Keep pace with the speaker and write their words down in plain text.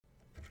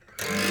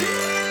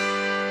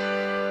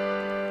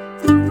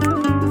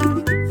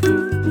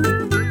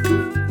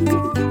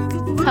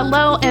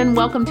Hello and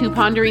welcome to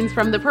Ponderings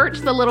from the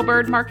Perch, the Little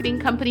Bird Marketing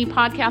Company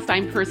podcast.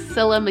 I'm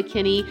Priscilla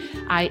McKinney.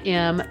 I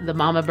am the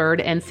Mama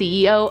Bird and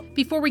CEO.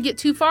 Before we get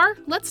too far,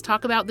 let's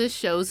talk about this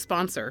show's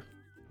sponsor.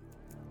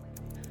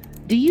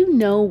 Do you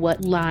know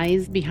what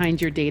lies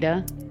behind your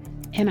data?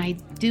 And I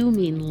do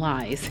mean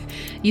lies.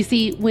 You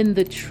see, when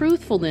the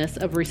truthfulness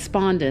of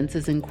respondents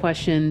is in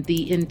question,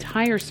 the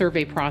entire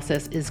survey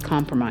process is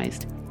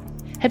compromised.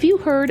 Have you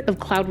heard of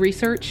Cloud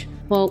Research?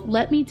 Well,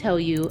 let me tell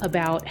you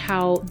about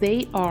how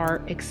they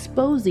are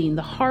exposing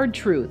the hard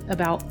truth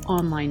about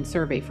online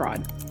survey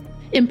fraud.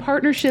 In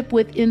partnership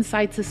with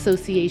Insights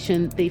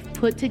Association, they've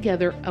put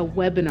together a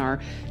webinar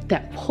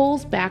that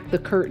pulls back the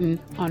curtain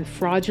on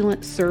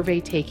fraudulent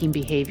survey-taking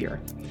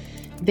behavior.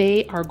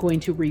 They are going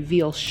to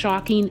reveal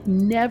shocking,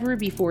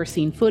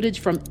 never-before-seen footage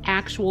from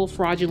actual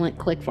fraudulent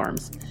click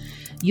farms.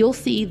 You'll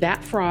see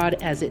that fraud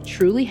as it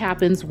truly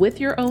happens with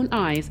your own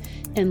eyes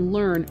and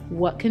learn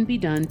what can be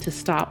done to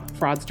stop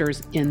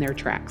fraudsters in their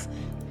tracks.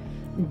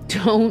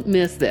 Don't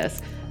miss this.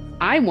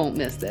 I won't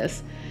miss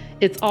this.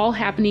 It's all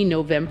happening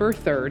November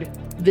 3rd.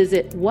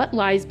 Visit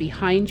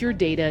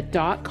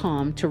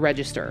whatliesbehindyourdata.com to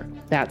register.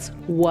 That's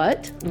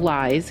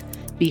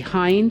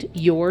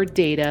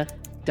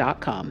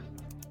whatliesbehindyourdata.com.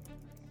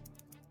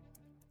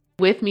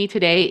 With me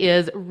today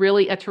is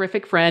really a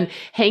terrific friend,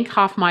 Hank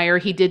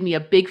Hoffmeyer. He did me a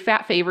big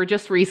fat favor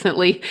just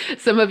recently.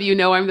 Some of you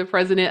know I'm the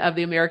president of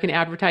the American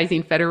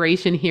Advertising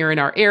Federation here in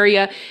our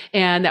area,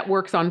 and that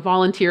works on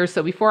volunteers.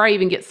 So before I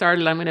even get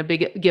started, I'm going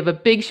to give a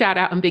big shout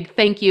out and big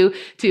thank you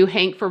to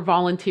Hank for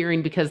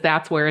volunteering, because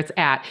that's where it's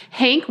at.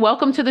 Hank,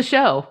 welcome to the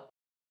show.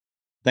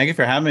 Thank you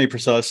for having me,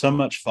 Priscilla. It's so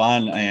much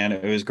fun, and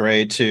it was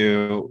great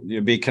to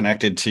be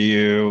connected to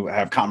you,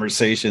 have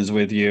conversations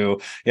with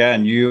you. Yeah,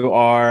 and you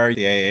are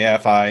the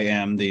AAF. I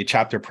am the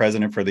chapter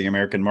president for the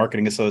American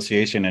Marketing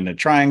Association in the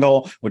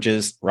Triangle, which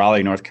is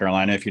Raleigh, North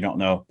Carolina, if you don't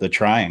know the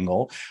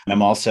Triangle.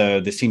 I'm also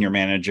the senior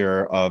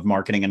manager of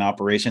marketing and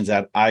operations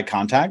at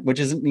iContact,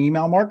 which is an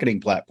email marketing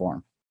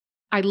platform.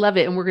 I love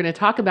it. And we're going to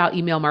talk about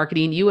email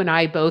marketing. You and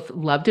I both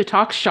love to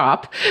talk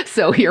shop.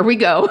 So here we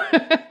go.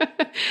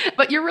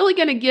 But you're really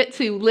going to get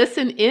to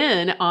listen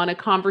in on a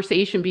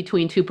conversation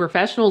between two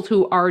professionals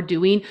who are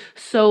doing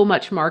so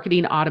much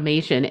marketing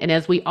automation. And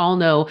as we all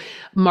know,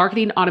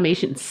 marketing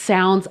automation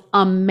sounds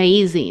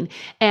amazing.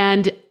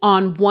 And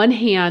on one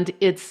hand,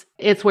 it's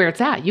where it's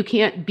at. You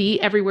can't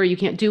be everywhere. You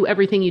can't do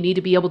everything. You need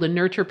to be able to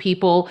nurture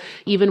people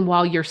even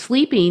while you're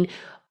sleeping.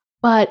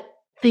 But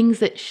things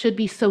that should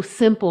be so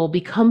simple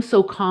become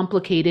so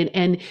complicated.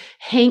 And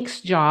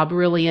Hank's job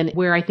really, and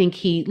where I think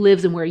he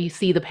lives and where you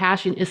see the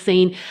passion, is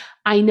saying,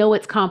 I know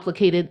it's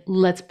complicated.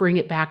 Let's bring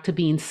it back to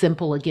being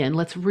simple again.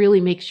 Let's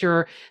really make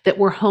sure that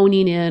we're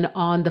honing in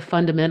on the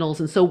fundamentals.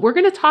 And so we're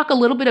going to talk a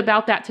little bit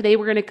about that today.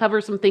 We're going to cover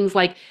some things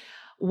like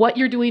what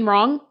you're doing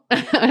wrong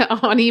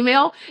on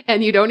email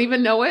and you don't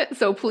even know it.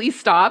 So please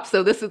stop.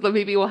 So this is,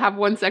 maybe we'll have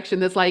one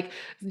section that's like,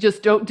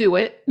 just don't do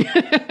it,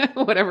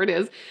 whatever it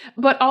is.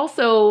 But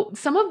also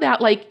some of that,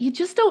 like, you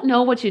just don't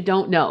know what you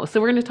don't know. So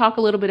we're going to talk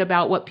a little bit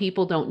about what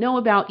people don't know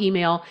about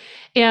email.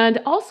 And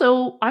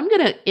also I'm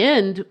going to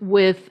end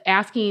with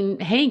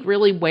asking Hank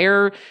really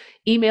where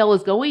email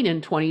is going in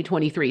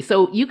 2023.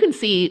 So you can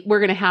see we're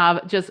going to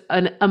have just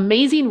an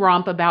amazing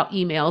romp about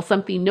email,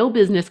 something no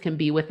business can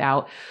be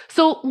without.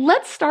 So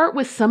let's start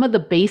with some of the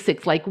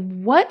basics. Like,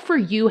 what for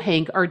you,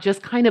 Hank, are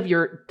just kind of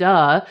your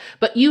duh,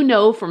 but you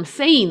know from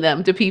saying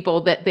them to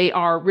people that they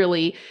are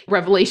really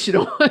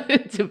revelational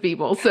to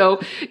people. So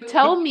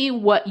tell me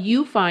what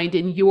you find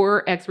in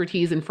your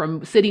expertise and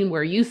from sitting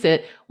where you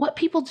sit, what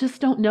people just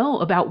don't know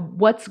about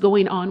what's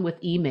going on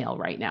with email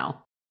right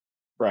now.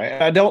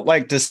 Right. I don't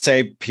like to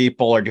say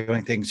people are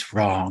doing things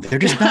wrong. They're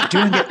just not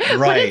doing it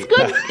right.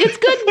 But it's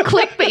good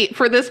clickbait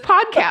for this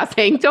podcast,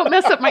 Hank. Don't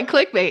mess up my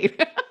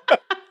clickbait.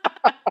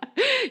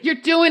 You're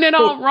doing it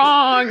all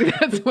wrong.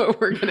 That's what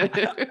we're going to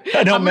do.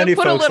 I know I'm many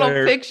put folks a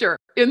little picture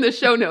in the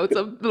show notes,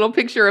 a little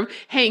picture of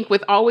Hank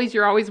with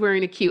you're always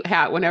wearing a cute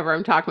hat whenever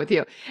I'm talking with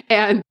you.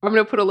 And I'm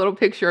going to put a little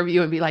picture of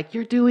you and be like,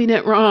 you're doing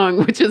it wrong,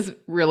 which is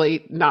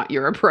really not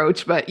your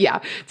approach. But yeah,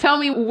 tell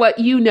me what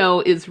you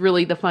know is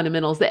really the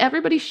fundamentals that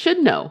everybody should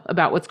know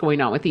about what's going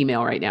on with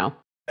email right now.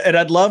 And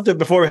I'd love to,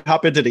 before we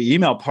hop into the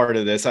email part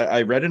of this,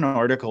 I read an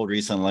article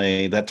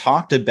recently that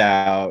talked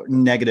about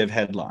negative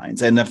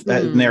headlines, and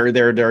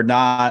they're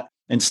not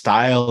in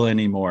style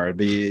anymore.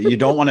 You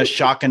don't want to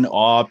shock and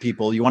awe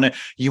people. You want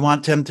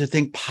them to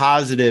think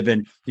positive,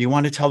 and you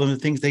want to tell them the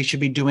things they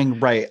should be doing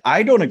right.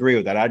 I don't agree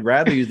with that. I'd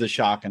rather use the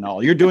shock and awe.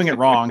 You're doing it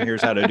wrong.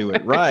 Here's how to do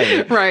it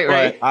right.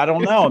 Right. I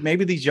don't know.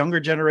 Maybe these younger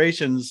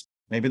generations,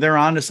 maybe they're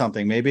onto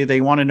something. Maybe they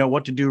want to know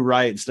what to do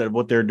right instead of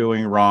what they're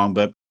doing wrong.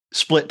 But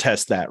split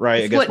test that,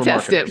 right? Split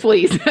test it,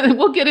 please.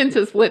 We'll get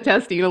into split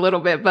testing a little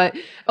bit, but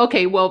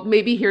okay, well,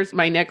 maybe here's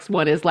my next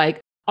one is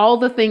like all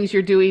the things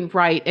you're doing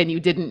right and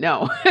you didn't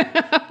know.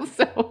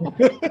 So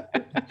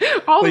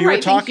all the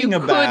right things you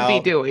could be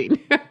doing.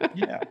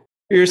 Yeah.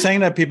 You're saying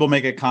that people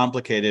make it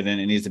complicated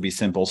and it needs to be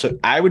simple. So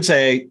I would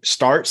say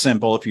start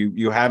simple if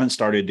you haven't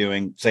started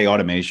doing, say,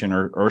 automation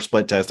or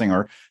split testing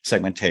or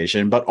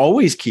segmentation, but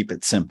always keep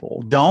it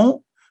simple.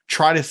 Don't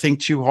try to think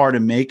too hard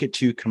and make it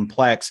too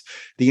complex.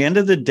 At the end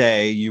of the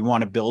day, you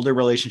want to build a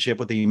relationship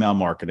with email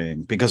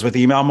marketing, because with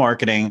email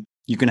marketing,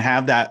 you can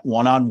have that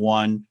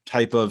one-on-one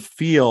type of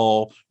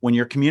feel when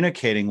you're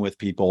communicating with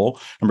people.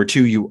 Number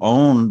two, you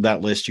own that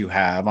list you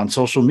have. On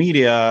social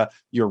media,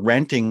 you're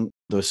renting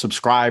the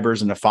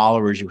subscribers and the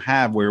followers you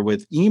have, where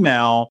with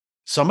email,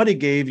 somebody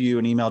gave you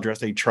an email address,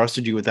 they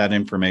trusted you with that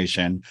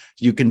information.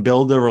 You can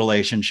build a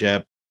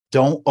relationship.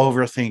 Don't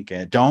overthink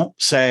it. Don't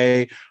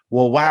say,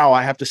 well, wow,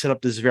 I have to set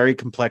up this very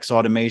complex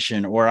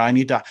automation, or I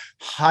need to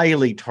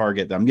highly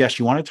target them. Yes,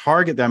 you want to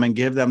target them and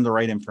give them the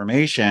right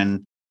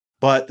information,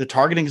 but the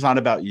targeting is not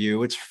about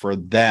you, it's for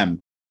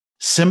them.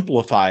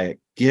 Simplify it,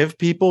 give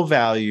people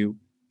value,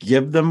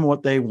 give them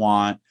what they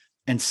want,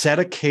 and set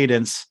a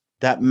cadence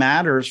that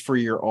matters for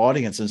your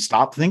audience, and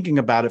stop thinking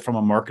about it from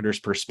a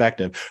marketer's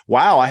perspective.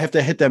 Wow, I have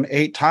to hit them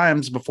 8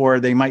 times before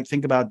they might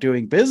think about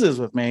doing business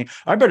with me.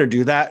 I better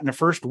do that in the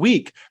first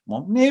week.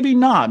 Well, maybe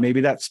not.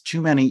 Maybe that's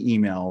too many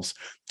emails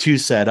to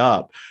set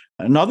up.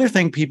 Another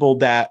thing people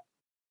that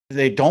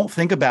they don't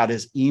think about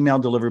is email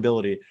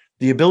deliverability,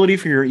 the ability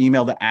for your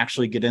email to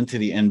actually get into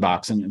the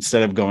inbox and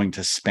instead of going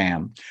to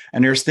spam.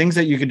 And there's things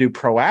that you can do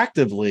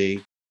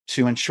proactively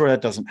to ensure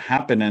that doesn't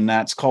happen. And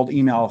that's called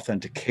email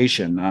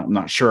authentication. I'm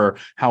not sure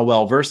how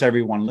well versed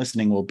everyone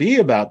listening will be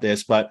about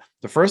this, but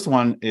the first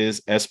one is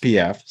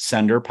SPF,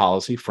 Sender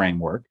Policy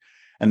Framework.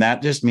 And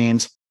that just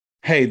means,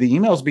 hey, the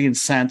email is being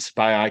sent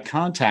by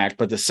iContact,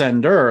 but the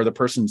sender, the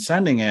person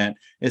sending it,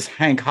 is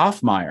Hank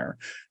Hoffmeyer.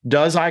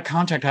 Does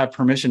iContact have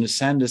permission to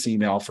send this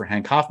email for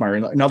Hank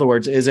Hoffmeyer? In other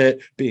words, is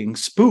it being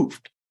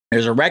spoofed?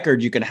 There's a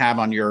record you can have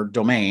on your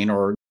domain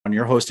or on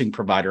your hosting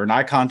provider, and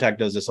iContact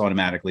does this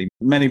automatically.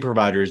 Many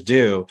providers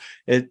do.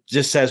 It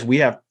just says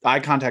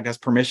iContact has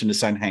permission to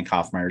send Hank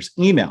Hoffmeyer's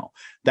email.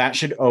 That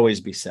should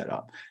always be set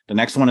up. The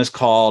next one is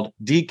called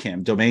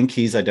DKIM, Domain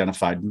Keys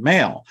Identified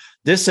Mail.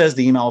 This says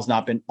the email has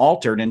not been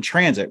altered in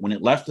transit. When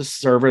it left the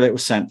server that it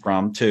was sent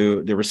from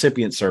to the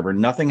recipient server,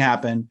 nothing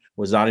happened,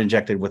 was not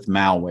injected with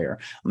malware.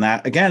 And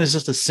that, again, is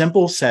just a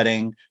simple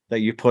setting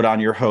that you put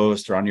on your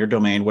host or on your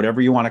domain,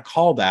 whatever you want to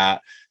call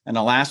that. And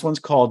the last one's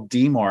called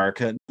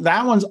DMARC.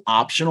 That one's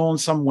optional in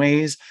some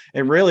ways.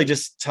 It really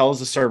just tells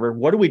the server,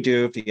 what do we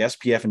do if the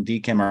SPF and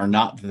DKIM are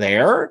not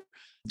there?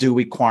 Do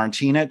we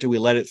quarantine it? Do we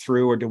let it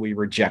through, or do we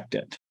reject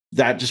it?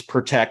 That just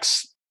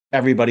protects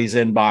everybody's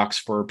inbox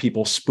for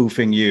people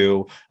spoofing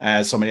you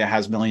as somebody that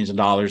has millions of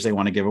dollars they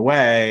want to give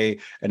away,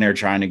 and they're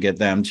trying to get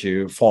them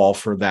to fall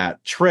for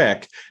that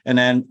trick. And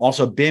then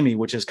also BIMI,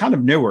 which is kind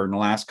of newer in the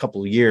last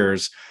couple of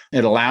years.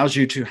 It allows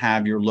you to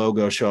have your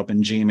logo show up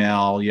in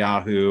Gmail,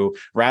 Yahoo,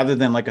 rather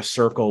than like a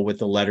circle with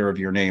the letter of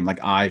your name, like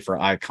I for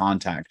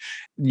iContact.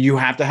 You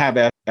have to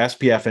have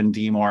SPF and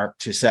DMARC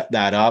to set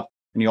that up.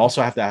 And you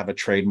also have to have a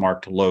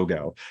trademarked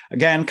logo.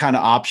 Again, kind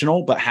of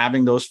optional, but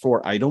having those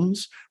 4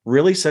 items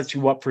really sets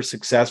you up for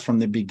success from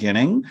the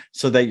beginning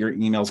so that your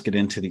emails get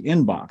into the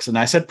inbox. And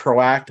I said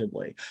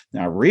proactively.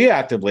 Now,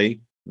 reactively,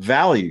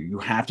 value. You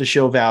have to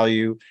show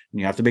value, and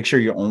you have to make sure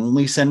you're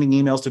only sending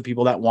emails to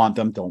people that want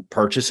them. Don't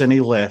purchase any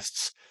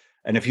lists.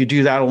 And if you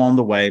do that along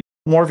the way,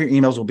 more of your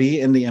emails will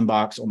be in the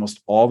inbox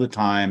almost all the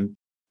time,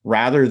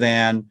 rather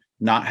than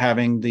not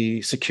having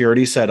the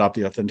security set up,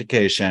 the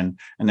authentication,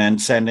 and then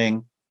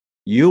sending.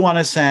 You want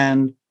to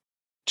send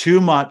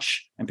too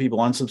much and people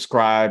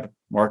unsubscribe,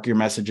 mark your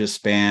messages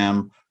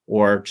spam,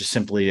 or just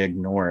simply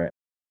ignore it.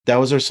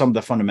 Those are some of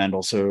the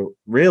fundamentals. So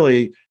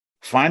really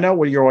find out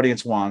what your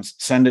audience wants,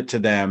 send it to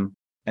them,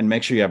 and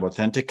make sure you have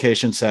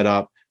authentication set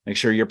up. Make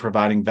sure you're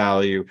providing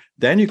value.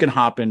 Then you can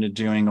hop into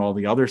doing all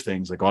the other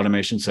things like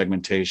automation,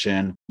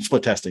 segmentation,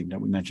 split testing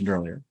that we mentioned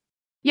earlier.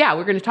 Yeah,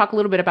 we're going to talk a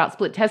little bit about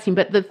split testing,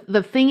 but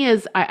the thing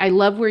is, I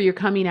love where you're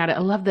coming at it.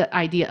 I love the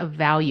idea of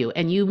value.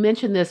 And you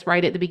mentioned this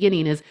right at the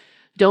beginning, is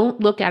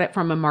don't look at it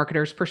from a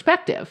marketer's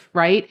perspective,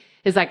 right?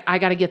 It's like, I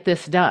got to get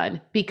this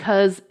done,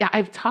 because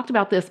I've talked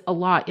about this a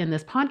lot in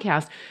this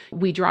podcast.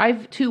 We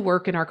drive to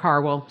work in our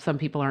car. Well, some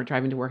people aren't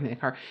driving to work in their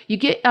car. You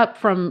get up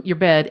from your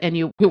bed and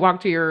you walk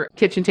to your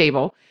kitchen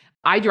table.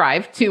 I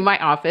drive to my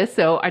office.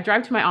 So I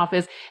drive to my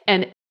office,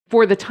 and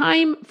for the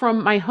time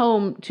from my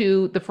home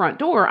to the front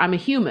door, I'm a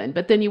human,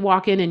 but then you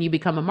walk in and you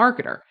become a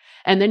marketer.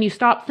 And then you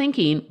stop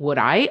thinking, would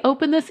I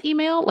open this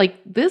email? Like,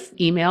 this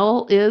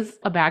email is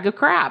a bag of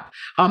crap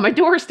on my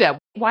doorstep.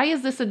 Why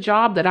is this a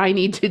job that I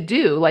need to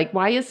do? Like,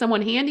 why is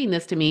someone handing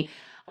this to me?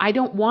 I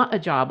don't want a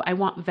job. I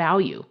want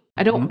value.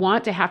 I don't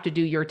want to have to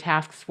do your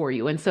tasks for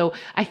you. And so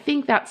I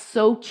think that's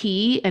so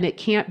key, and it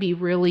can't be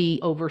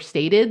really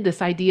overstated.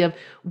 This idea of,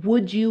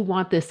 would you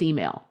want this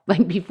email?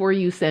 Like, before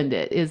you send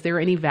it, is there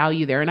any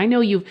value there? And I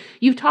know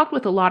you've talked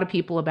with a lot of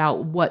people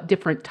about what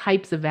different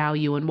types of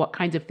value and what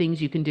kinds of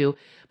things you can do.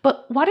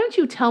 But why don't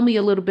you tell me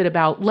a little bit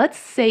about, let's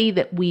say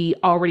that we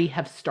already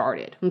have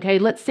started, okay?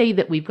 Let's say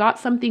that we've got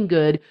something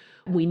good.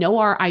 We know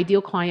our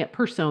ideal client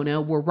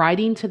persona. We're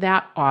writing to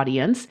that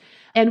audience.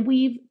 And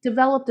we've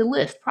developed a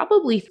list,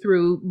 probably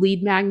through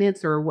lead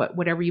magnets or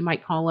whatever you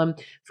might call them,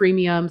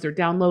 freemiums or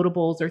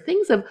downloadables or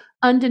things of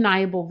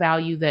undeniable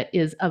value that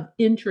is of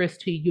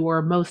interest to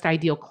your most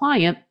ideal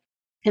client.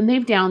 And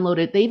they've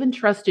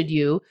entrusted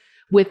you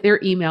with their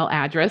email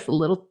address, a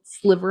little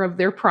sliver of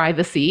their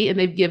privacy, and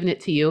they've given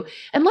it to you.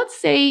 And let's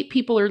say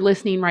people are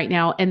listening right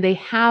now and they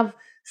have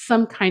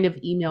some kind of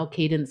email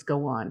cadence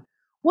go on.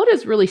 What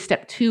is really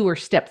step 2 or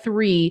step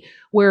 3,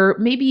 where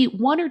maybe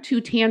one or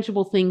two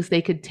tangible things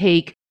they could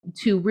take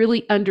to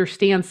really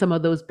understand some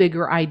of those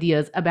bigger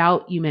ideas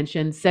about, you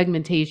mentioned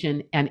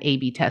segmentation and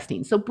A/B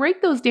testing. So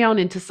break those down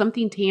into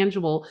something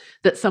tangible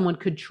that someone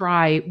could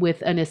try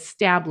with an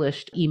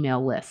established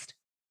email list.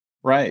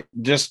 Right.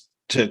 Just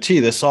to tee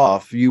this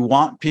off, you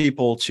want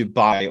people to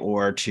buy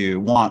or to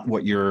want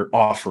what you're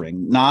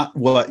offering, not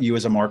what you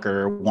as a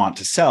marketer want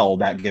to sell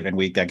that given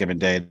week, that given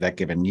day, that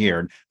given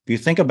year. If you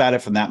think about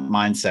it from that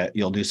mindset,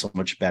 you'll do so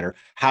much better.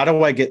 How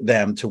do I get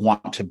them to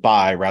want to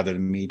buy rather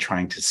than me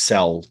trying to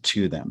sell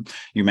to them?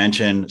 You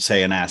mentioned,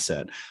 say, an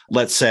asset.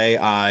 Let's say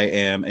I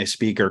am a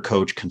speaker,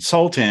 coach,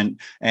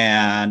 consultant,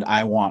 and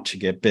I want to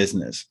get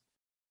business.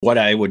 What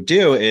I would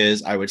do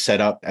is I would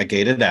set up a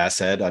gated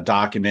asset, a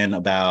document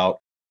about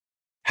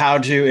how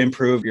to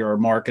improve your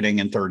marketing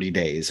in 30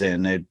 days.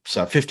 And it's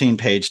a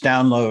 15-page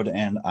download,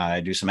 and I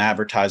do some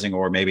advertising,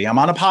 or maybe I'm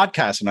on a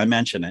podcast and I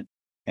mention it.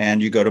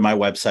 And you go to my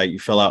website, you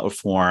fill out a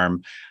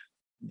form.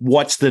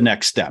 What's the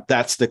next step?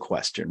 That's the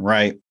question,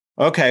 right?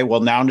 Okay, well,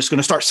 now I'm just going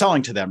to start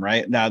selling to them,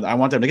 right? Now I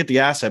want them to get the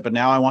asset, but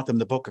now I want them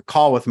to book a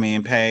call with me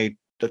and pay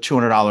the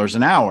 $200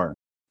 an hour.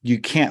 You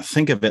can't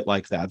think of it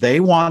like that. They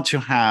want to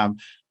have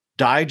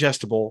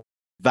digestible,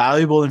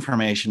 valuable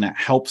information that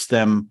helps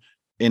them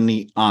in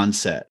the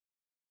onset.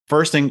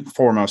 First thing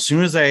foremost, as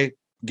soon as they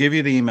give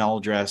you the email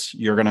address,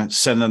 you're going to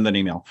send them an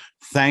email.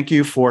 Thank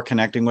you for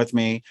connecting with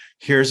me.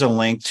 Here's a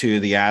link to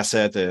the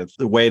asset, the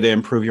way to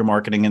improve your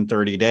marketing in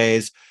 30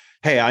 days.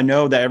 Hey, I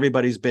know that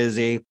everybody's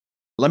busy.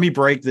 Let me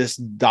break this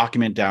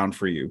document down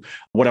for you.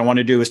 What I want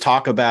to do is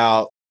talk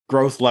about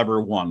growth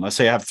lever 1. Let's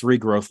say I have 3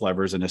 growth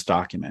levers in this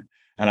document.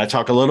 And I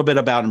talk a little bit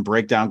about and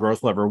break down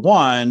growth lever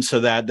 1 so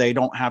that they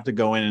don't have to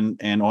go in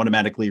and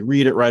automatically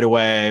read it right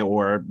away,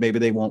 or maybe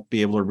they won't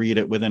be able to read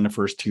it within the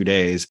first 2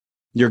 days.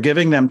 You're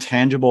giving them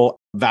tangible,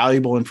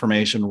 valuable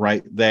information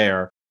right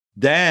there.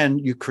 Then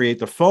you create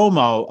the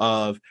FOMO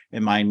of,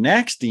 in my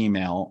next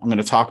email, I'm going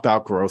to talk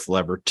about growth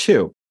lever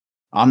 2.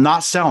 I'm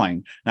not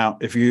selling. Now,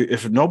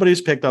 if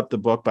nobody's picked up the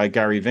book by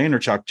Gary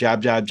Vaynerchuk,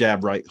 Jab, Jab,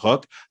 Jab, Right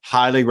Hook,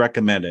 highly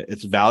recommend it.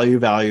 It's value,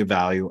 value,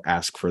 value,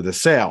 ask for the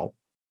sale.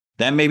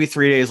 Then maybe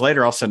 3 days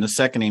later, I'll send a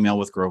second email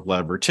with growth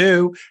lever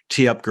 2,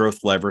 tee up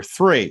growth lever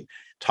 3.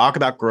 Talk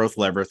about growth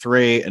lever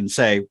 3 and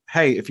say,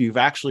 hey, if you've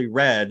actually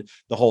read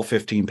the whole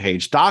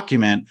 15-page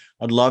document,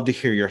 I'd love to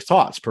hear your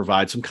thoughts.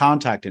 Provide some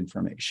contact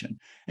information.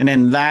 And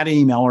in that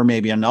email, or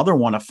maybe another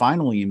one, a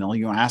final email,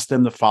 you ask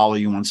them to follow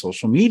you on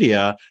social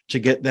media to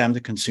get them to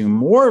consume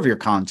more of your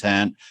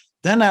content.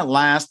 Then that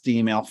last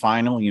email,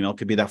 final email,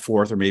 could be that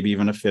 4th or maybe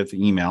even a 5th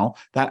email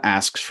that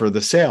asks for the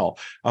sale.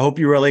 I hope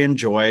you really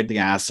enjoyed the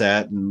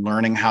asset and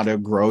learning how to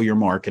grow your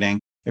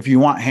marketing. If you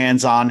want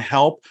hands-on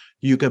help,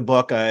 you could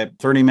book a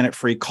 30-minute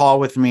free call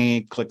with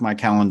me. Click my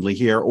Calendly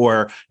here.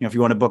 Or if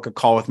you want to book a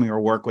call with me or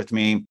work with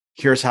me,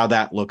 here's how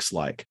that looks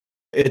like.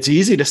 It's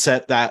easy to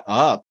set that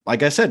up.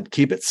 Like I said,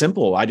 keep it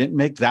simple. I didn't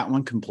make that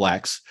one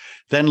complex.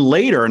 Then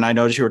later, and I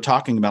noticed you were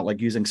talking about like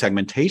using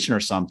segmentation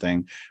or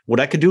something, what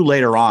I could do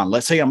later on,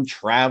 let's say I'm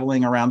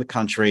traveling around the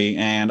country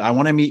and I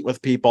want to meet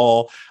with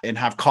people and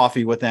have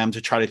coffee with them to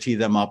try to tee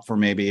them up for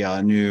maybe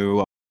a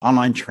new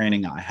online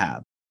training I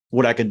have.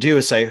 What I could do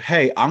is say,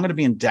 hey, I'm going to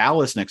be in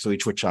Dallas next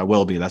week, which I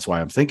will be. That's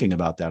why I'm thinking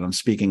about that. I'm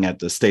speaking at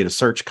the State of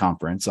Search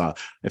conference.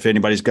 If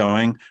anybody's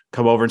going,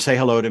 come over and say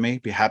hello to me.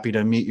 Be happy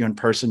to meet you in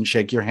person,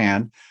 shake your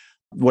hand.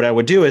 What I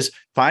would do is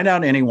find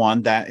out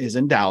anyone that is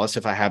in Dallas.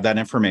 If I have that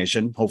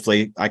information,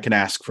 hopefully I can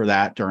ask for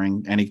that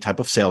during any type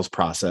of sales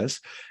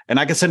process. And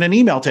I can send an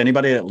email to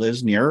anybody that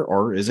lives near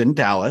or is in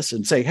Dallas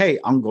and say, hey,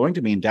 I'm going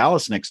to be in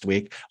Dallas next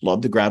week.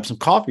 Love to grab some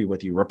coffee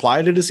with you.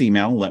 Reply to this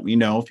email and let me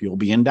know if you'll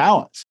be in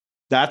Dallas.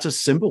 That's a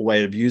simple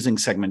way of using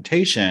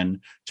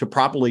segmentation to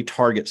properly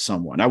target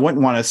someone. I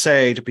wouldn't want to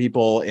say to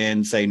people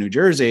in, say, New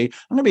Jersey,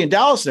 I'm going to be in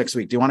Dallas next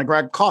week. Do you want to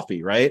grab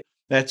coffee, right?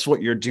 That's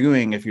what you're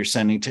doing if you're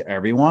sending to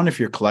everyone, if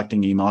you're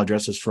collecting email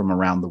addresses from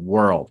around the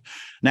world.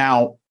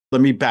 Now,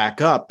 let me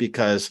back up,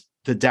 because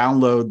to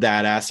download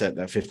that asset,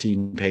 that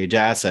 15-page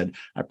asset,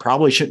 I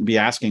probably shouldn't be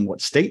asking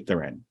what state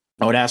they're in.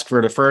 I would ask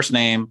for the first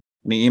name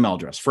and the email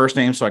address. First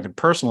name, so I can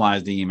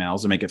personalize the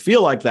emails and make it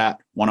feel like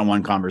that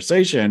one-on-one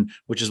conversation,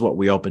 which is what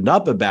we opened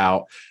up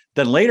about.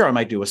 Then later I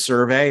might do a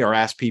survey or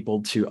ask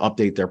people to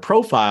update their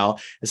profile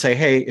and say,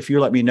 hey, if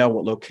you let me know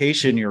what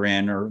location you're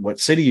in or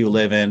what city you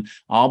live in,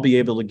 I'll be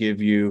able to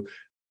give you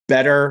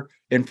better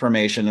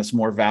information that's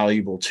more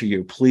valuable to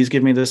you. Please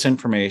give me this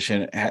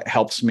information. It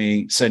helps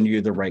me send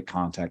you the right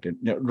contact,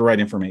 the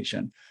right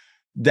information.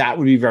 That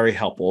would be very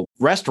helpful.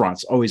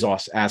 Restaurants always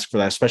ask for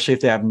that, especially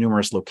if they have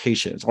numerous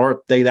locations,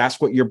 or they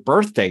ask what your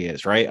birthday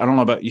is, right? I don't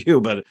know about you,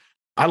 but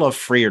I love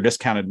free or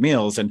discounted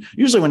meals. And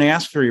usually when they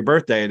ask for your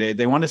birthday,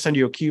 they want to send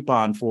you a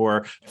coupon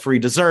for free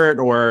dessert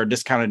or a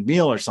discounted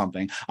meal or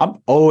something.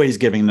 I'm always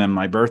giving them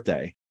my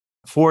birthday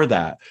for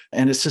that.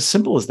 And it's as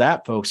simple as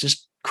that, folks.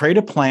 Just create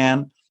a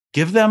plan,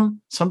 give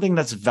them something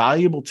that's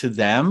valuable to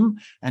them,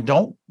 and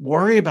don't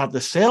worry about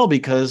the sale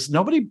because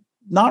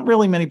not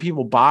really many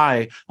people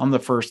buy on the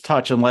first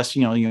touch unless,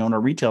 you own a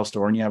retail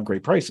store and you have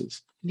great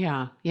prices.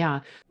 Yeah,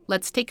 yeah.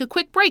 Let's take a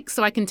quick break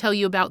so I can tell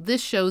you about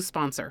this show's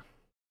sponsor.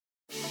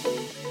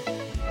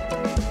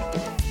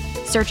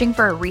 Searching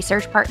for a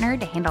research partner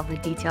to handle the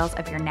details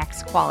of your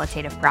next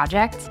qualitative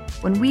project?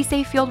 When we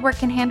say Fieldwork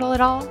can handle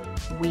it all,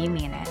 we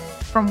mean it.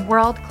 From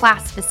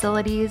world-class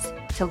facilities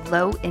to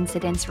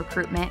low-incidence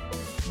recruitment,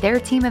 their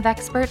team of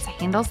experts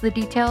handles the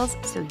details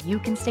so you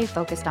can stay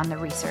focused on the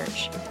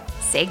research.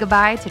 Say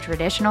goodbye to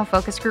traditional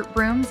focus group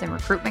rooms and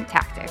recruitment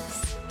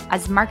tactics.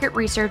 As market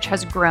research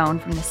has grown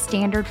from the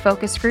standard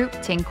focus group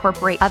to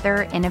incorporate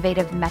other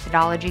innovative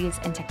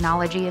methodologies and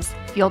technologies,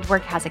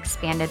 Fieldwork has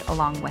expanded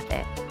along with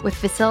it. With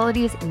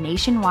facilities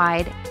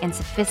nationwide and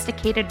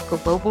sophisticated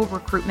global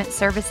recruitment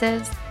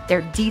services,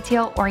 their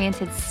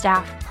detail-oriented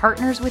staff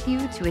partners with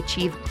you to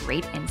achieve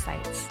great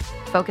insights.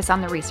 Focus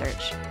on the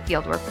research.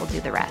 Fieldwork will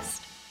do the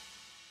rest.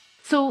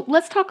 So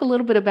let's talk a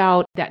little bit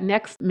about that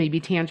next maybe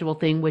tangible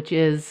thing, which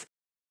is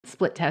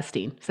split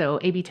testing. So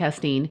A/B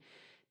testing.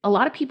 A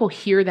lot of people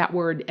hear that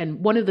word, and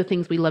one of the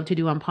things we love to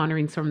do on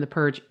Ponderings from the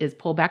Purge is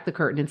pull back the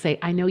curtain and say,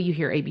 I know you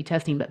hear A/B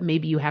testing, but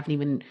maybe you haven't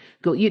even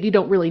you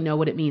don't really know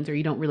what it means, or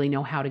you don't really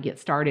know how to get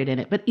started in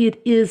it. But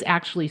it is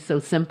actually so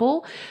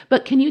simple.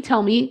 But can you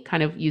tell me,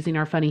 kind of using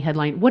our funny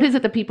headline, what is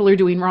it that people are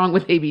doing wrong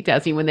with A/B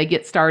testing when they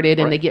get started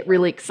and they get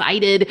really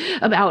excited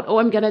about,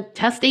 I'm going to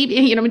test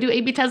A/B, I'm going to do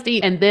A/B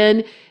testing, and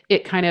then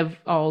it kind of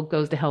all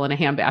goes to hell in a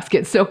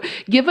handbasket. So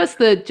give us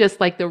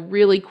the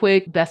really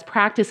quick best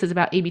practices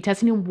about A/B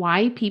testing and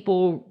why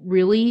people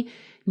really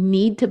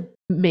need to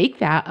make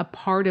that a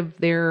part of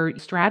their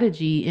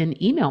strategy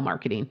in email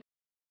marketing.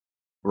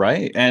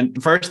 Right. And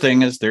the first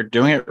thing is they're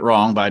doing it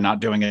wrong by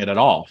not doing it at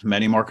all.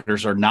 Many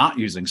marketers are not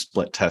using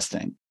split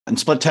testing. And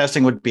split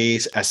testing would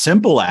be as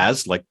simple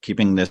as, like,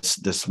 keeping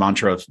this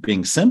mantra of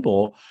being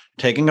simple,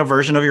 taking a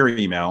version of your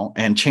email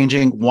and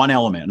changing one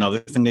element. Another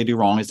thing they do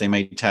wrong is they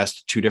may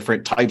test two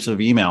different types of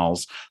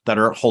emails that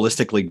are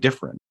holistically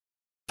different.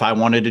 If I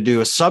wanted to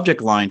do a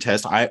subject line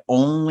test, I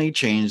only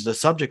change the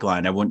subject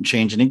line. I wouldn't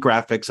change any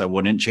graphics. I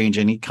wouldn't change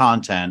any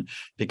content,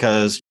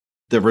 because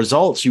the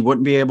results, you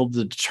wouldn't be able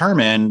to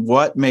determine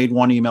what made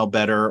one email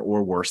better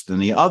or worse than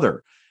the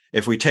other.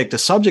 If we take the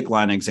subject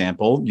line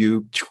example,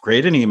 you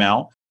create an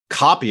email,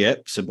 copy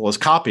it, simple as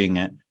copying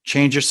it,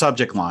 change your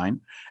subject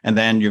line, and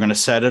then you're going to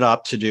set it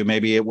up to do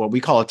maybe what we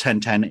call a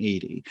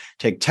 10-10-80.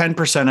 Take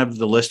 10% of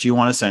the list you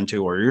want to send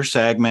to, or your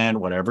segment,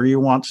 whatever you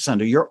want to send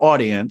to your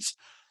audience,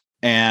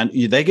 and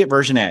they get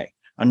version A.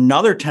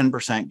 Another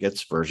 10%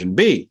 gets version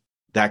B.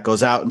 That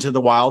goes out into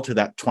the wild to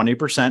that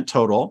 20%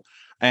 total.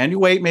 And you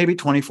wait maybe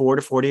 24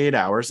 to 48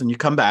 hours, and you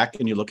come back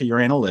and you look at your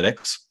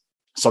analytics.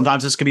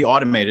 Sometimes this can be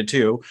automated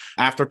too.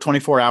 After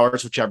 24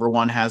 hours, whichever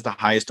one has the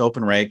highest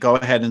open rate, go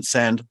ahead and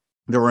send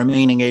the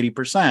remaining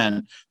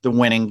 80%, the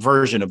winning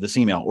version of this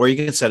email. Or you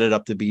can set it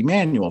up to be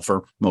manual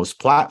for most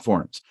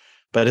platforms.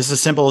 But it's as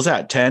simple as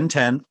that.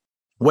 10-10,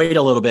 wait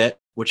a little bit,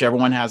 whichever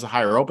one has a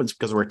higher opens,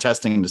 because we're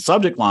testing the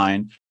subject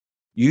line.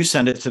 You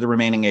send it to the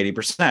remaining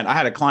 80%. I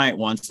had a client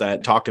once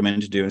that talked him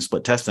into doing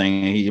split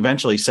testing, and he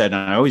eventually said,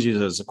 and I always use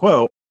it as a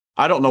quote,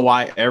 I don't know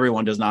why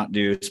everyone does not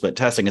do split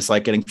testing. It's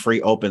like getting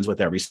free opens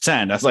with every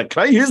send. I was like,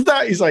 can I use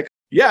that? He's like,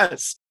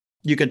 yes.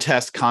 You could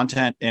test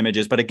content,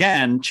 images, but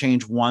again,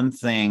 change one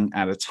thing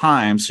at a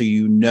time so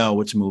you know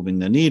what's moving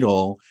the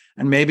needle.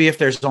 And maybe if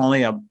there's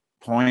only a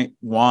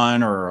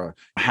 0.1 or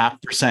a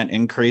 0.5%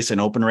 increase in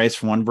open rates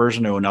from one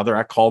version to another,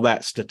 I call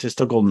that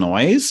statistical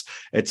noise.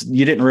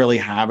 You didn't really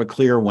have a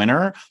clear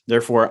winner.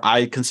 Therefore,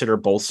 I consider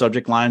both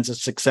subject lines a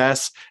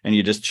success, and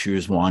you just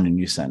choose one and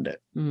you send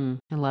it.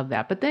 I love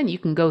that. But then you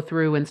can go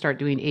through and start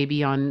doing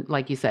A/B on,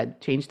 like you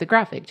said, change the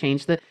graphic,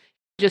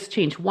 just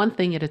change one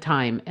thing at a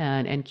time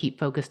and keep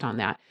focused on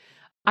that.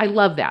 I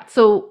love that.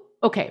 So,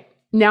 okay.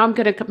 Now I'm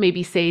going to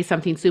maybe say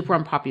something super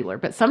unpopular,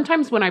 but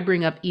sometimes when I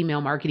bring up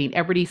email marketing,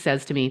 everybody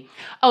says to me,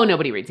 oh,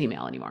 nobody reads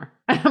email anymore.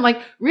 And I'm like,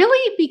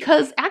 really?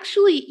 Because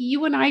actually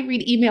you and I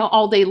read email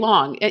all day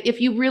long. If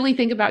you really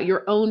think about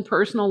your own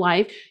personal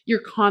life,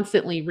 you're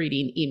constantly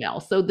reading email.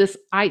 So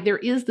there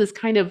is this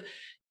kind of,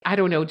 I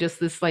don't know, just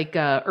this like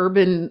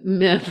urban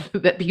myth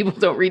that people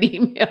don't read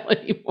email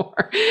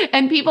anymore.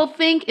 And people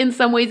think in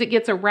some ways it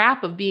gets a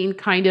rap of being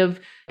kind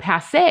of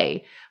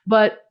passé.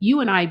 But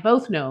you and I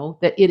both know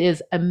that it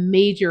is a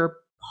major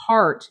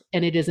part,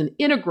 and it is an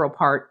integral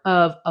part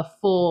of a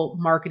full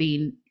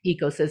marketing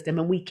ecosystem,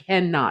 and we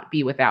cannot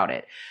be without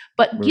it.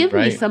 But give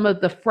me some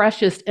of the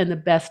freshest and the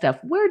best stuff.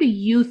 Where do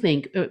you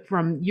think,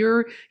 from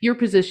your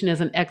position as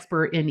an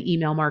expert in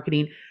email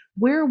marketing,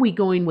 where are we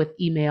going with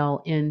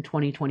email in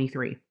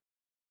 2023?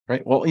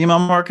 Right. Well, email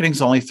marketing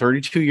is only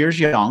 32 years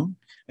young.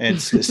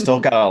 It's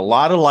still got a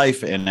lot of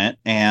life in it,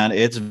 and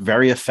it's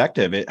very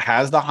effective. It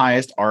has the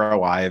highest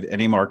ROI of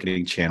any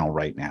marketing channel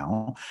right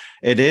now.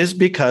 It is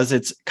because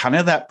it's kind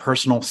of that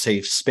personal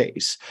safe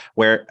space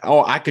where,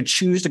 oh, I could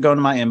choose to go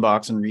into my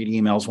inbox and read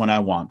emails when I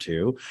want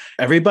to.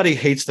 Everybody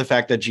hates the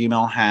fact that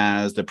Gmail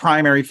has the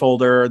primary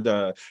folder,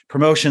 the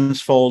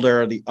promotions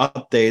folder, the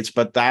updates,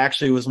 but that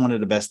actually was one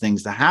of the best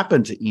things to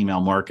happen to email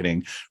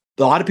marketing.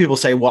 A lot of people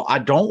say, well, I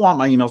don't want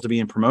my emails to be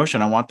in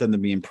promotion. I want them to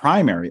be in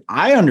primary.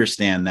 I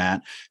understand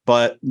that.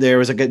 But there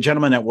was a good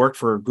gentleman that worked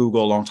for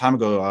Google a long time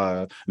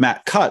ago,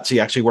 Matt Cutts. He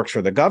actually works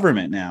for the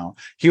government now.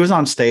 He was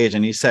on stage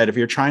and he said, if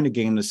you're trying to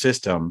game the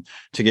system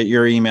to get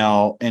your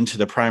email into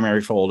the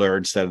primary folder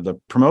instead of the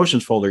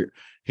promotions folder,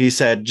 he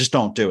said, just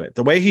don't do it.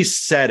 The way he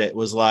said it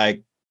was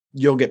like,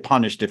 you'll get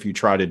punished if you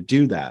try to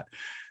do that.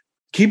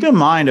 Keep in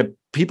mind,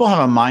 people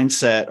have a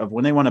mindset of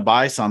when they want to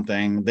buy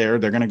something, they're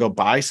going to go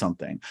buy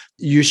something.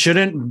 You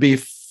shouldn't be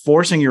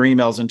forcing your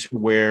emails into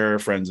where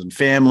friends and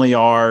family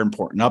are,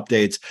 important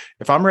updates.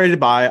 If I'm ready to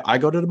buy, I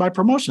go to my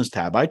promotions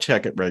tab. I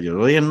check it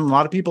regularly. And a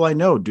lot of people I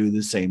know do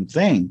the same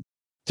thing.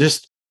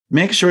 Just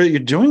make sure that you're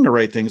doing the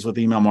right things with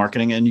email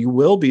marketing and you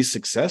will be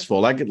successful.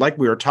 Like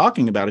we were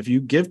talking about, if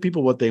you give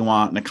people what they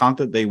want and the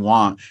content they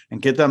want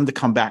and get them to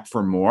come back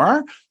for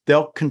more,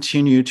 they'll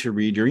continue to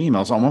read your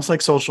emails, almost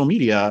like social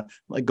media,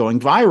 like going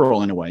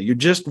viral in a way. You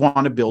just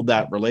want to build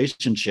that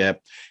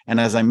relationship. And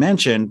as I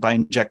mentioned, by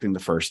injecting the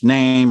first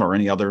name or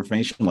any other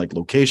information like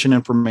location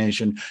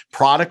information,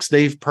 products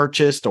they've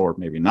purchased or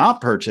maybe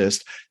not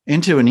purchased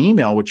into an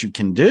email, which you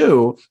can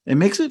do, it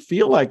makes it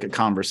feel like a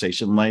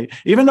conversation. Like,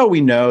 even though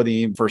we know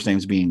the first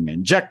name's being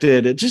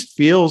injected, it just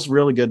feels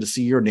really good to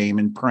see your name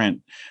in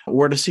print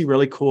or to see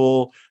really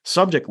cool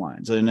subject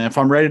lines. And if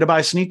I'm ready to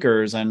buy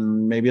sneakers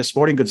and maybe a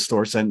sporting goods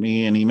store sent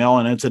me an email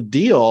and it's a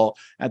deal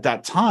at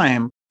that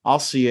time, I'll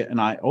see it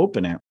and I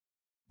open it.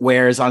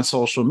 Whereas on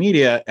social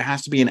media, it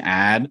has to be an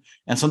ad.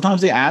 And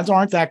sometimes the ads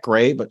aren't that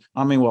great, but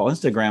I mean, well,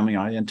 Instagram,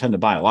 I intend to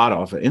buy a lot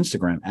off of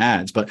Instagram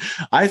ads, but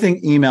I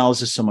think email is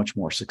just so much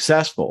more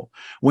successful.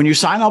 When you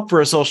sign up for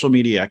a social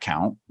media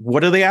account, what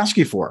do they ask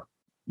you for?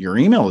 Your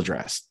email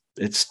address.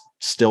 It's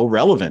still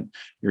relevant.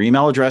 Your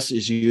email address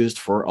is used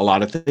for a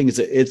lot of things.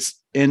 It's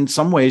in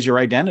some ways your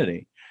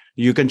identity.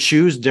 You can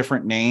choose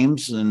different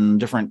names and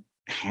different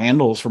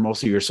handles for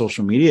most of your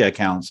social media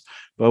accounts,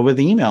 but with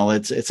email,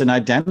 it's an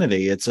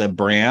identity. It's a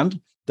brand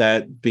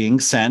that being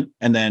sent,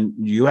 and then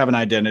you have an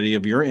identity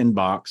of your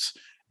inbox,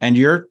 and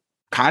you're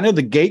kind of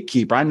the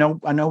gatekeeper. I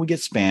know we get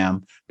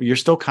spam, but you're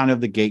still kind of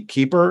the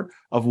gatekeeper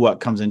of what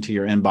comes into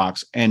your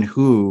inbox and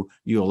who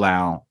you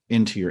allow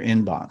into your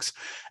inbox.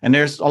 And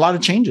there's a lot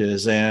of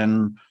changes,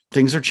 and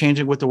things are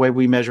changing with the way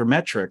we measure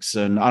metrics.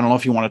 And I don't know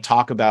if you want to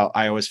talk about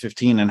iOS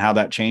 15 and how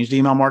that changed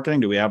email marketing.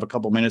 Do we have a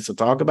couple minutes to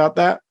talk about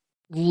that?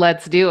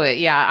 Let's do it.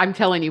 Yeah, I'm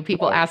telling you,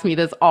 people ask me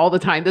this all the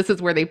time. This is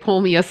where they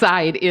pull me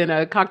aside in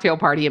a cocktail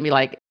party and be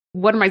like,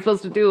 what am I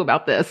supposed to do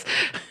about this?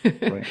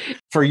 Right.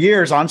 For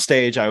years on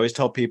stage, I always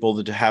tell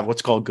people to have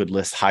what's called good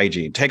list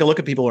hygiene. Take a look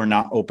at people who are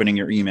not opening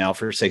your email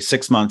for, say,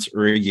 6 months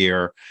or a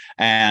year,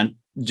 and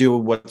do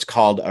what's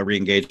called a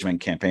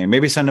re-engagement campaign.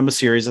 Maybe send them a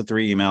series of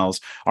 3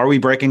 emails. Are we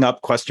breaking up? ?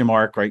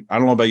 Right. I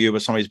don't know about you,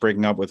 but somebody's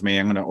breaking up with me.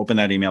 I'm going to open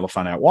that email to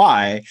find out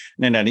why.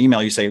 And in that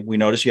email, you say, we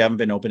notice you haven't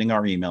been opening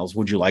our emails.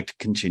 Would you like to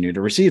continue to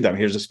receive them?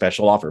 Here's a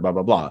special offer, blah,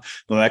 blah, blah.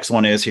 The next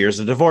one is, here's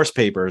the divorce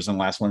papers. And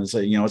the last one is,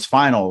 it's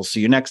final.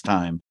 See you next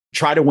time.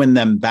 Try to win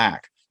them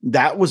back.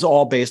 That was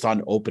all based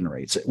on open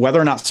rates, whether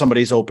or not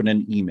somebody's opened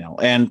an email.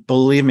 And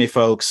believe me,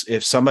 folks,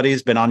 if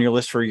somebody's been on your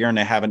list for a year and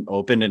they haven't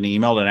opened an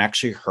email, that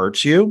actually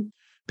hurts you.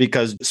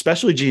 Because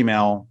especially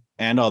Gmail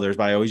and others,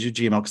 but I always use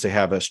Gmail because they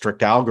have a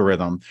strict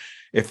algorithm.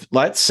 If,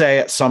 let's say,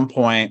 at some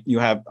point you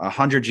have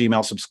 100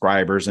 Gmail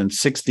subscribers and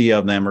 60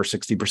 of them or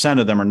 60%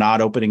 of them are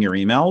not opening your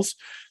emails,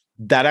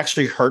 that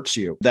actually hurts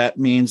you. That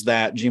means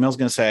that Gmail's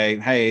going to say,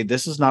 hey,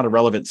 this is not a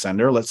relevant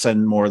sender. Let's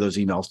send more of those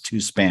emails to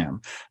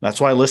spam.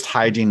 That's why list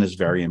hygiene is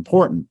very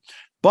important.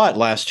 But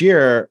last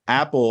year,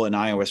 Apple in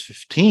iOS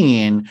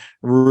 15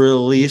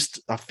 released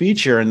a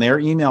feature in their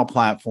email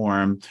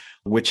platform,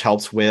 which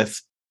helps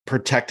with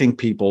protecting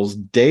people's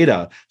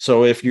data.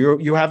 So if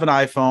you have an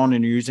iPhone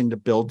and you're using the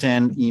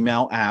built-in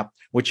email app,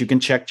 which you can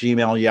check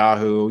Gmail,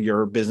 Yahoo,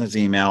 your business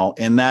email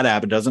in that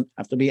app, it doesn't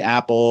have to be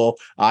Apple,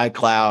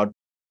 iCloud.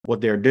 What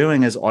they're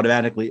doing is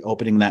automatically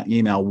opening that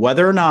email.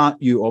 Whether or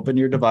not you open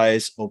your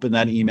device, open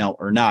that email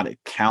or not, it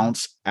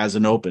counts as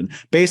an open.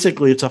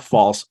 Basically, it's a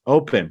false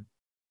open.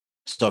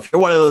 So if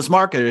you're one of those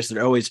marketers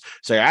that always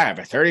say, I have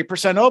a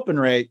 30% open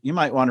rate, you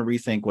might want to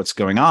rethink what's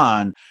going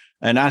on.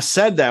 And I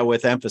said that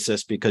with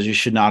emphasis because you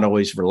should not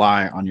always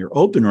rely on your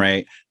open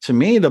rate. To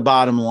me, the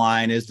bottom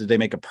line is, did they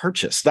make a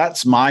purchase?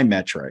 That's my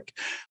metric.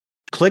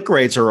 Click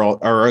rates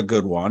are a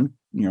good one,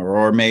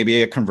 or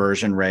maybe a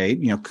conversion rate,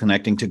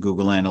 connecting to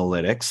Google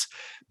Analytics.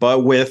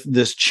 But with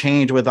this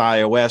change with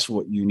iOS,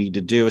 what you need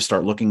to do is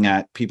start looking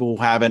at people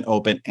who haven't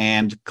opened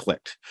and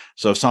clicked.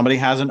 So if somebody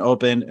hasn't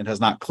opened and has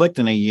not clicked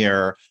in a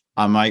year,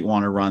 I might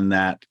want to run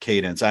that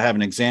cadence. I have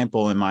an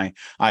example in my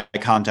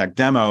iContact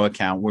demo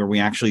account where we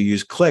actually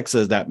use clicks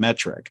as that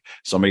metric.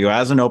 Somebody who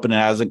hasn't opened it,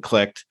 hasn't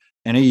clicked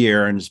in a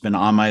year, and it's been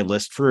on my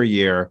list for a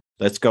year.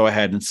 Let's go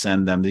ahead and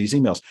send them these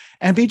emails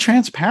and be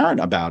transparent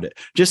about it.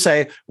 Just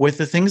say, with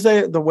the things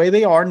the way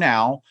they are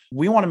now,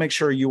 we want to make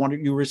sure you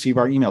receive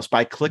our emails.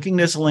 By clicking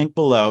this link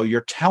below,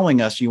 you're telling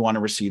us you want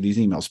to receive these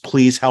emails.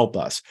 Please help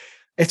us.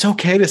 It's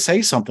okay to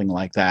say something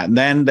like that. And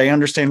then they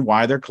understand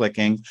why they're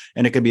clicking.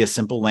 And it could be a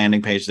simple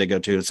landing page they go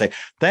to and say,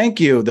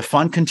 thank you. The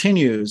fun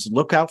continues.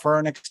 Look out for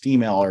our next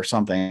email or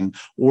something.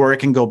 Or it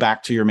can go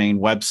back to your main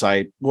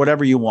website,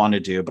 whatever you want to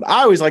do. But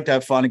I always like to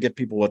have fun and give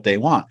people what they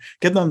want.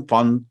 Give them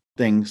fun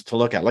things to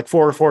look at, like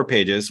 404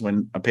 pages.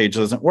 When a page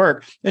doesn't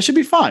work, it should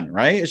be fun,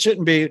 right? It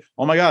shouldn't be,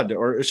 oh my God,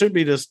 or it should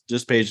be this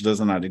page does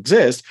not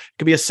exist. It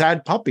could be a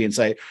sad puppy and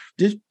say,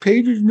 this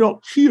page is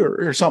not here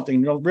or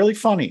something, really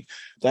funny.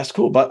 That's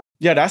cool. But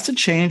yeah, that's a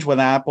change with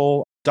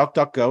Apple.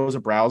 DuckDuckGo is a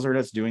browser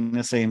that's doing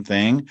the same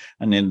thing.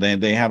 And then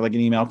they have like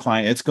an email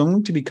client. It's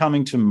going to be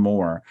coming to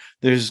more.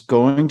 There's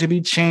going to be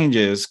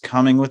changes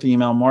coming with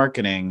email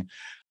marketing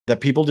that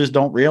people just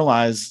don't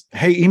realize.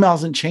 Hey, email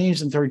hasn't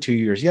changed in 32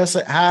 years. Yes,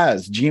 it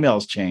has.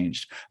 Gmail's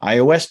changed.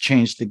 iOS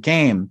changed the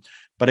game.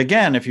 But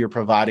again, if you're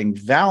providing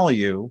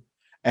value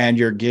and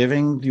you're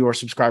giving your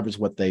subscribers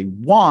what they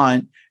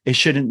want, it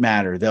shouldn't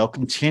matter. They'll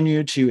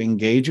continue to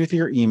engage with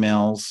your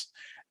emails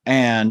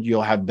and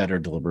you'll have better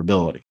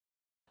deliverability.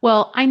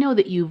 Well, I know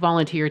that you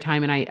volunteer your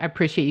time and I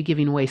appreciate you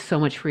giving away so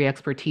much free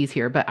expertise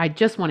here, but I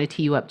just want to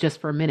tee you up just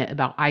for a minute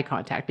about eye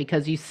contact,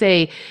 because you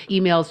say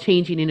emails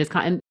changing in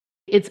and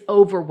it's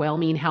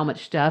overwhelming how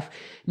much stuff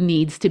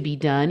needs to be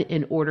done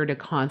in order to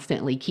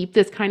constantly keep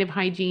this kind of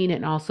hygiene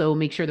and also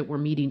make sure that we're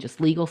meeting just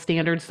legal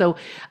standards. So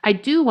I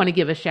do want to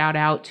give a shout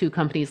out to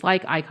companies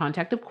like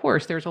iContact. Of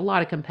course, there's a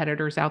lot of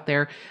competitors out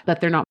there,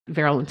 but they're not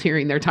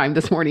volunteering their time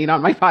this morning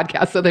on my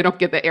podcast, so they don't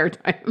get the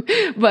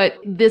airtime. But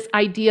this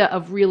idea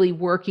of really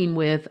working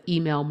with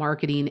email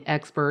marketing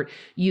expert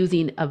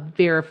using a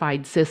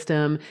verified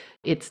system.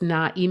 It's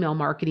not, email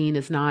marketing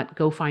is not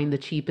go find the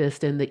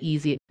cheapest and the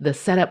easy, the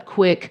setup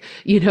quick,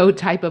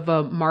 type of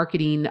a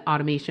marketing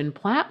automation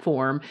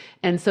platform.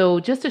 And so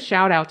just a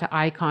shout out to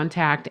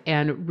iContact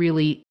and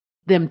really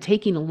them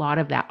taking a lot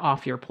of that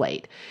off your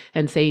plate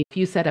and say, if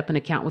you set up an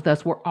account with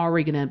us, we're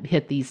already going to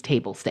hit these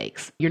table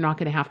stakes. You're not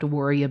going to have to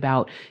worry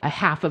about a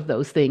half of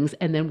those things.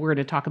 And then we're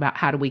going to talk about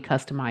how do we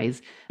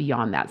customize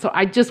beyond that. So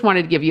I just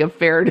wanted to give you a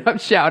fair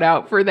enough shout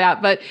out for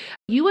that. But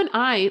you and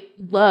I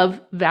love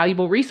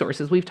valuable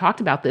resources. We've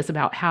talked about this,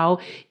 about how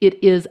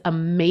it is a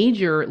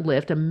major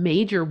lift, a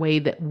major way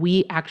that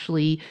we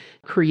actually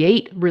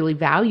create really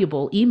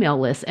valuable email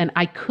lists. And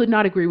I could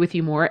not agree with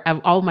you more.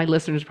 All of my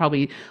listeners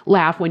probably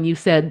laugh when you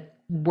said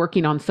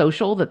working on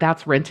social,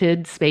 that's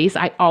rented space.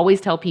 I always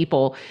tell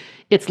people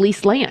it's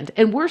leased land,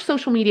 and we're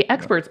social media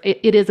experts.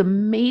 It is a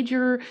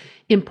major,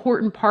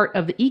 important part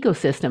of the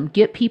ecosystem.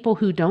 Get people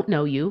who don't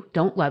know you,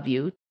 don't love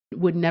you,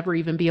 would never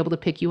even be able to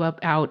pick you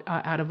up out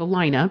of a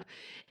lineup,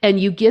 and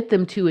you get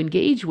them to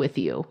engage with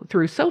you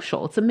through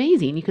social. It's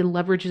amazing. You can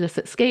leverage this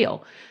at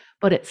scale.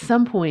 But at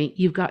some point,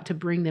 you've got to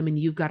bring them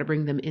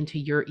into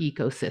your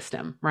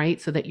ecosystem, right?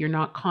 So that you're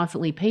not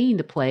constantly paying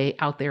to play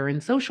out there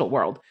in social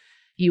world.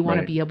 You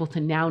want to be able to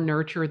now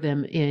nurture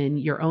them in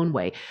your own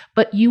way.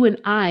 But you and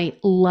I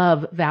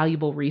love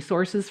valuable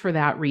resources for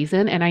that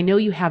reason. And I know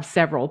you have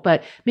several,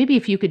 but maybe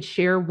if you could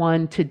share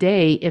one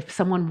today, if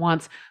someone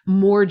wants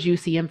more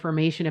juicy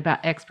information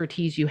about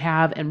expertise you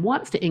have and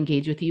wants to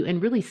engage with you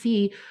and really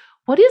see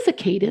what is a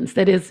cadence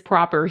that is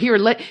proper here.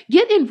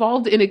 Get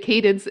involved in a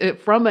cadence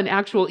from an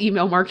actual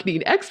email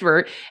marketing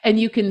expert, and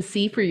you can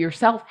see for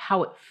yourself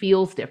how it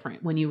feels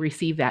different when you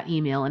receive that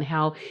email and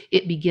how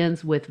it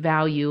begins with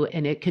value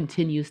and it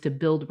continues to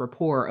build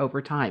rapport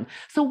over time.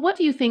 So what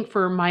do you think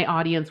for my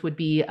audience would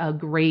be a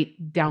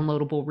great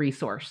downloadable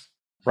resource?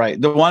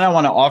 Right. The one I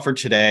want to offer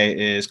today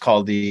is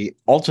called the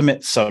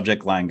Ultimate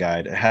Subject Line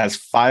Guide. It has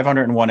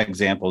 501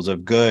 examples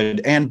of good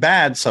and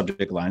bad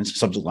subject lines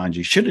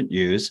you shouldn't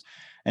use.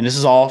 And this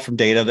is all from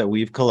data that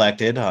we've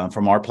collected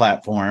from our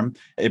platform.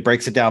 It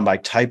breaks it down by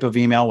type of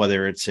email,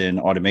 whether it's an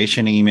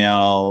automation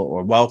email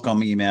or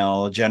welcome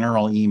email,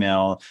 general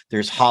email.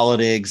 There's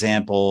holiday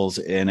examples,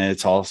 and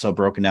it's also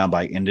broken down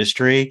by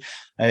industry.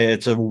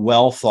 It's a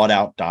well thought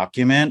out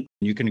document.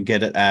 You can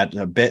get it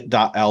at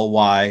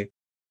bit.ly/wow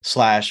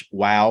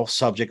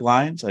subject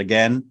lines.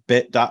 Again,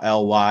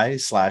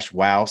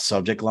 bit.ly/wow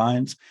subject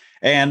lines.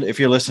 And if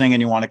you're listening and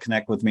you want to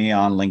connect with me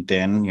on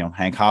LinkedIn,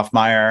 Hank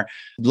Hoffmeyer,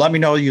 let me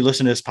know you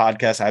listen to this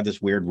podcast. I have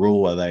this weird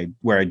rule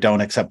where I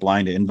don't accept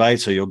blind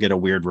invites, so you'll get a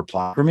weird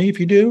reply from me if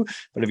you do.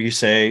 But if you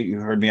say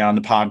you heard me on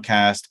the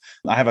podcast,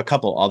 I have a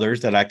couple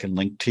others that I can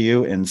link to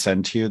you and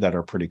send to you that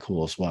are pretty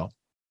cool as well.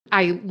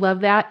 I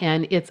love that.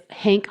 And it's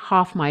Hank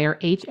Hoffmeyer,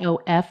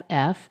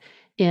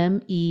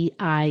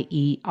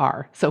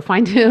 Meier. So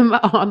find him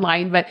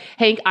online. But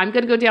Hank, I'm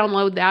going to go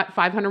download that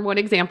 501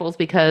 examples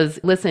because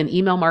listen,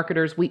 email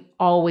marketers, we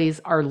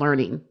always are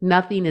learning.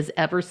 Nothing is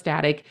ever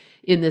static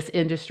in this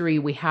industry.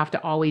 We have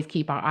to always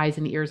keep our eyes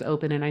and ears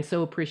open. And I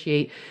so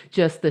appreciate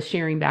just the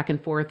sharing back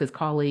and forth as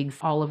colleagues,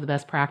 all of the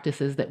best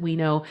practices that we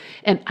know.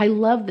 And I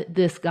love that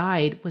this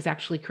guide was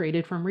actually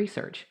created from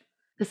research.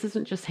 This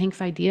isn't just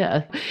Hank's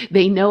idea.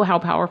 They know how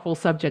powerful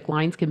subject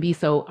lines can be.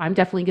 So I'm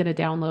definitely going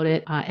to download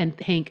it. And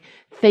Hank,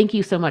 thank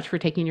you so much for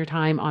taking your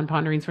time on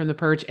Ponderings from the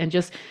Perch and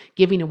just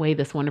giving away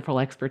this wonderful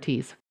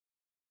expertise.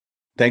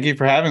 Thank you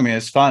for having me.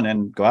 It's fun,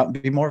 and go out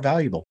and be more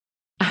valuable.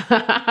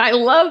 I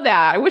love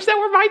that. I wish that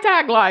were my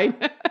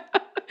tagline.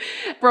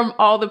 From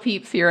all the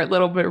peeps here at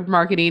Little Bird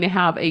Marketing,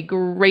 have a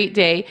great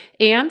day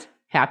and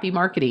happy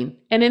marketing.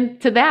 And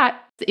into that,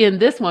 in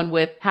this one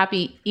with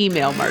happy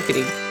email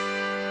marketing.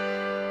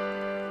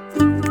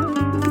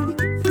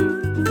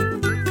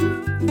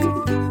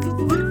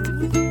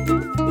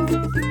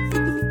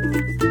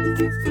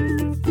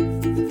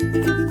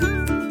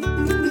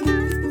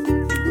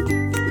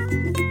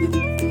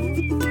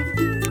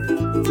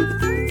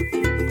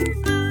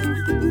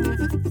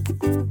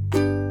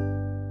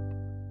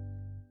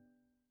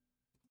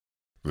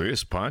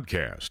 This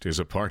podcast is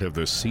a part of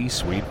the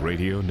C-Suite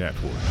Radio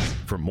Network.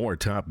 For more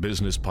top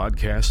business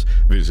podcasts,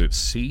 visit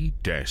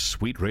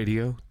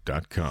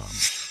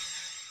c-suiteradio.com.